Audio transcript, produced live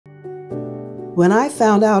When I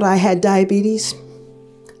found out I had diabetes,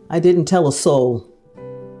 I didn't tell a soul.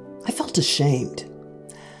 I felt ashamed.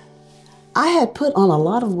 I had put on a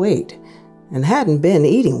lot of weight and hadn't been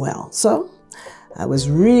eating well, so I was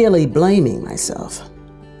really blaming myself.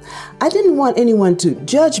 I didn't want anyone to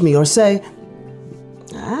judge me or say,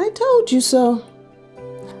 "I told you so."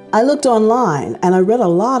 I looked online and I read a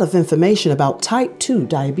lot of information about type 2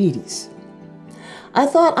 diabetes. I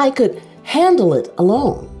thought I could handle it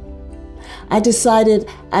alone. I decided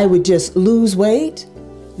I would just lose weight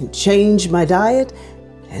and change my diet,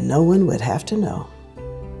 and no one would have to know.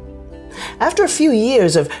 After a few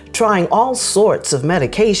years of trying all sorts of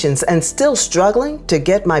medications and still struggling to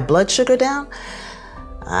get my blood sugar down,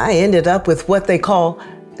 I ended up with what they call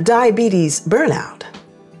diabetes burnout.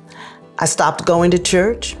 I stopped going to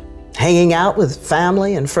church, hanging out with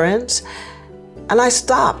family and friends, and I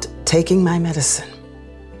stopped taking my medicine.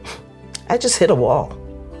 I just hit a wall.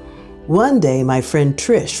 One day, my friend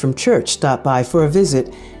Trish from church stopped by for a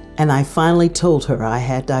visit, and I finally told her I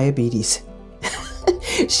had diabetes.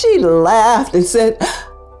 She laughed and said,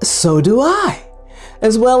 "So do I,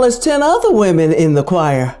 as well as 10 other women in the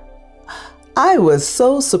choir." I was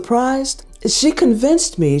so surprised. She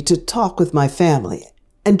convinced me to talk with my family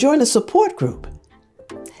and join a support group.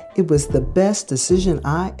 It was the best decision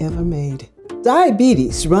I ever made.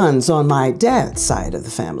 Diabetes runs on my dad's side of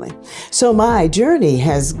the family, so my journey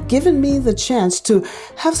has given me the chance to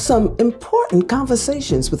have some important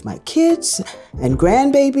conversations with my kids and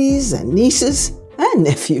grandbabies and nieces and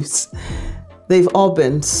nephews. They've all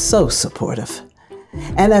been so supportive.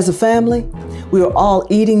 And as a family, we are all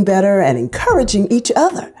eating better and encouraging each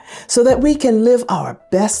other so that we can live our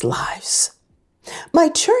best lives. My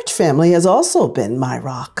church family has also been my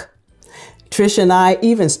rock. Trish and I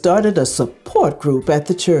even started a support group at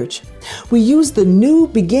the church. We used the New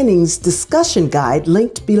Beginnings discussion guide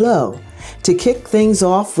linked below to kick things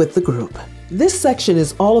off with the group. This section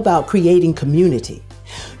is all about creating community.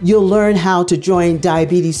 You'll learn how to join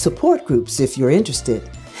diabetes support groups if you're interested,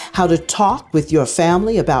 how to talk with your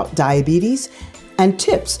family about diabetes, and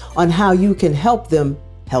tips on how you can help them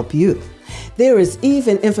help you. There is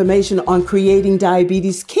even information on creating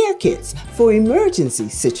diabetes care kits for emergency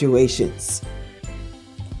situations.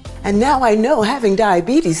 And now I know having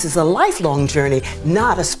diabetes is a lifelong journey,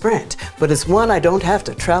 not a sprint, but it's one I don't have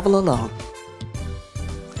to travel alone.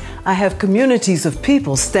 I have communities of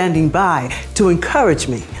people standing by to encourage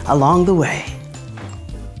me along the way.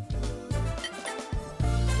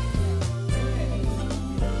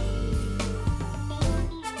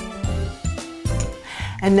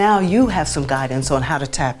 And now you have some guidance on how to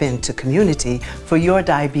tap into community for your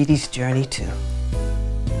diabetes journey too.